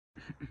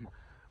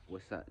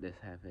What's up? This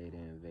Hefe the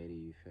Invader,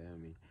 you feel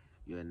me?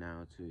 You're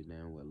now tuned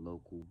in with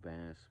local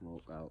band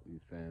Smoke Out, you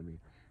feel me?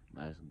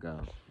 Let's go.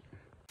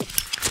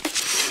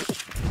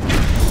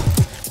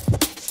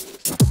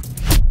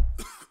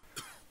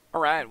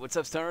 All right, what's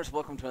up, stoners?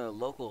 Welcome to the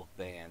local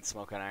band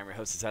Smoke On. I'm your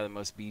host, Tyler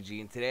Most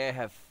BG, and today I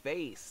have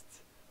Faced,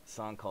 a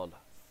song called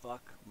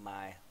 "Fuck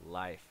My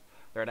Life."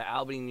 They're out of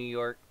Albany, New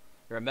York.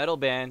 They're a metal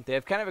band. They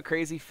have kind of a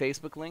crazy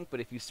Facebook link, but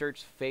if you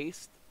search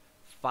Faced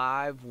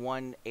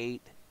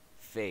 518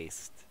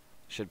 Faced,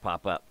 should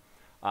pop up.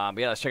 But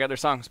yeah, let's check out their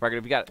song. Spark it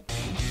if you got it.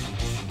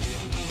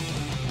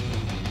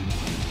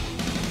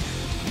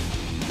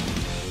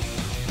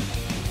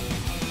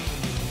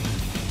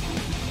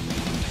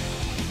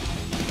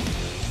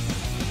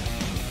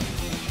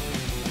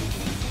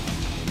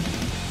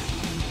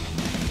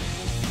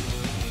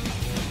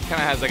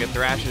 Kind of has like a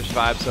thrashish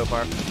vibe so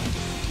far.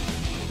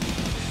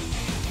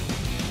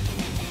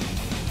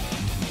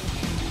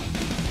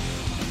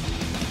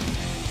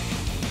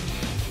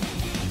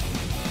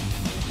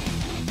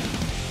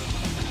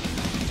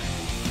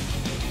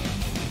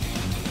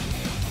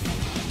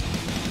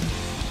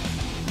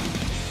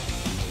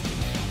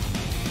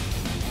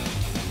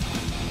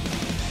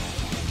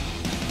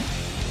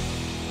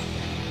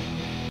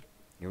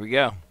 Here we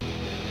go.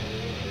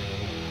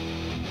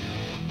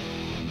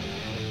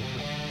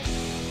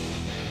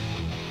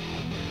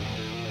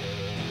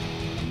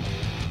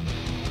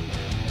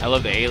 I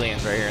love the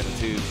aliens right here in the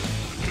tube. I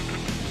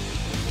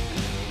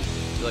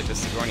feel like the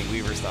Sigourney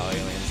Weaver style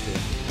aliens too.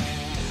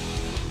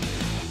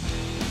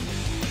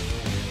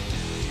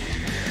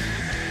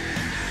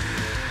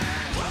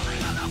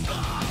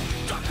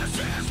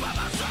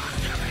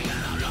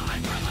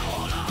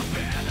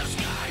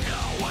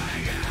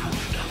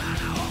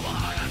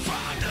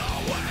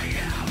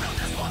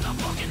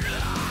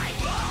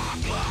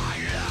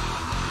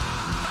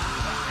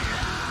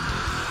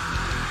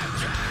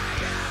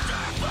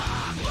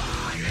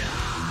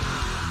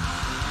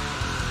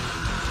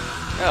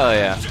 Oh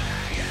yeah.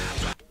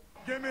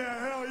 Give me a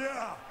hell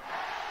yeah.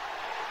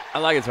 I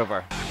like it so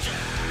far.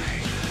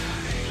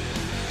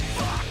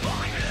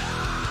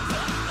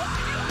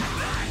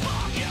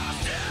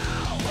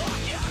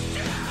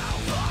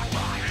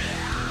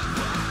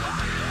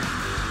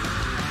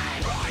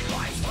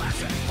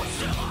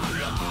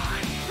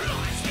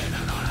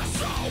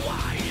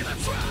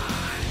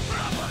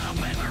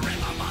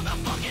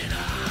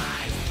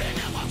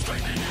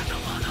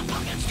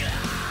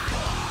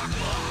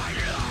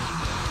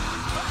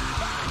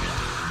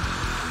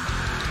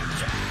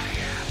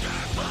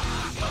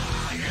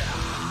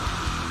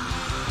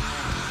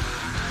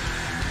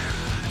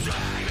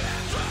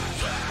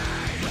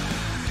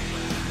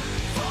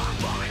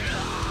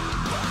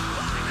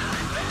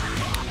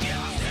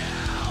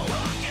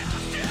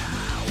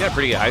 Got a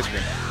pretty good high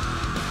screen.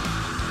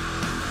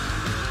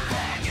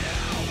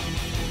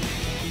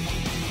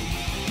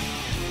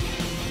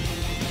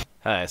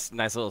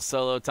 Nice little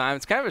solo time.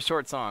 It's kind of a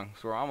short song,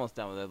 so we're almost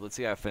done with it. Let's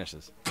see how it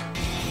finishes.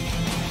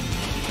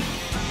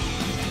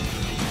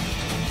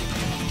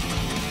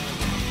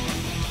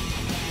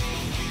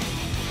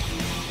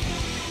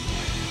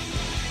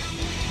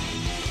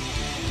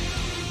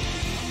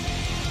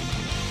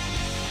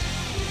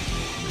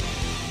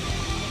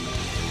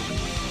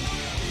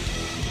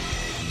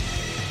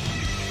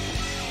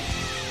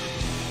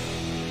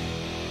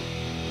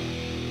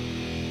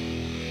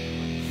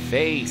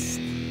 Faced.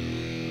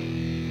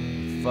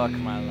 Fuck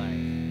My Life.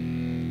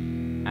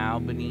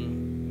 Albany,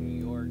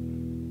 New York.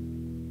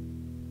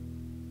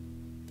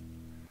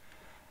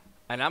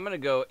 And I'm going to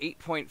go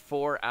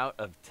 8.4 out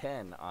of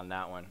 10 on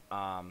that one.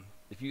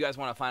 If you guys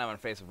want to find out on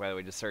Facebook, by the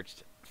way, just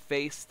searched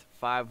Faced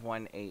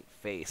 518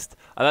 Faced.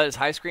 I thought his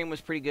high screen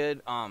was pretty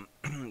good.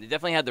 It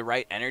definitely had the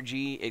right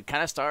energy. It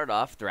kind of started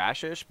off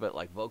thrashish, but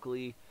like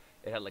vocally,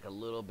 it had like a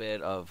little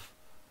bit of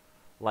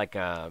like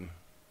a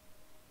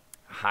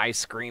high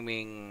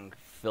screaming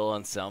Phil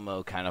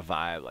Anselmo kind of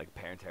vibe, like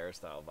Pantera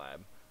style vibe.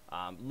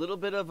 Little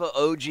bit of a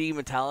OG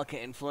Metallica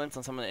influence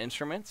on some of the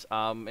instruments.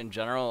 In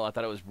general, I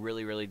thought it was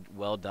really, really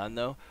well done,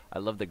 though. I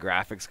love the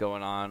graphics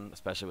going on,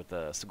 especially with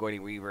the Sigourney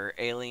Weaver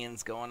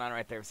aliens going on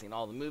right there. I've seen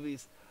all the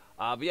movies.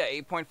 But yeah,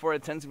 8.4 out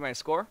of 10 is my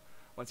score.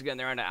 Once again,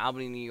 they're out of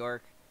Albany, New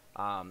York.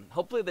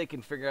 Hopefully they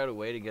can figure out a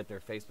way to get their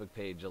Facebook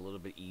page a little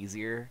bit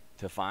easier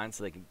to find,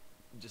 so they can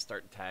just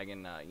start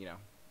tagging,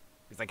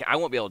 because like I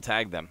won't be able to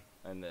tag them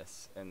in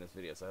this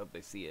video, so I hope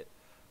they see it.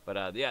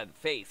 But yeah,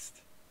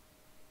 Faced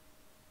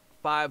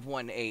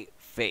 518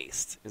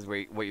 Faced is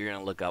what you're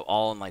gonna look up,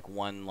 all in like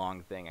one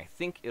long thing. I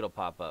think it'll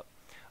pop up.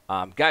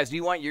 Guys, do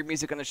you want your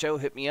music on the show?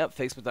 Hit me up,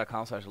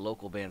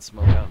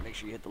 facebook.com/localbandsmokeout. Make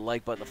sure you hit the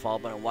like button, the follow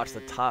button, and watch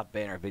the top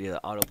banner video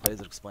that auto plays.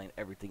 It'll explain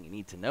everything you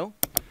need to know.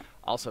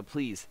 Also,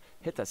 please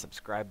hit that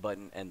subscribe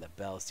button and the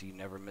bell so you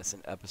never miss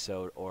an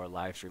episode or a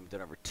live stream. We've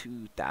done over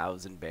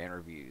 2,000 band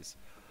reviews.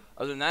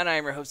 Other than that, I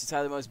am your host,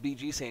 Tyler Most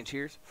BG, saying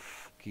cheers,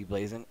 keep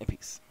blazing, and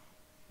peace.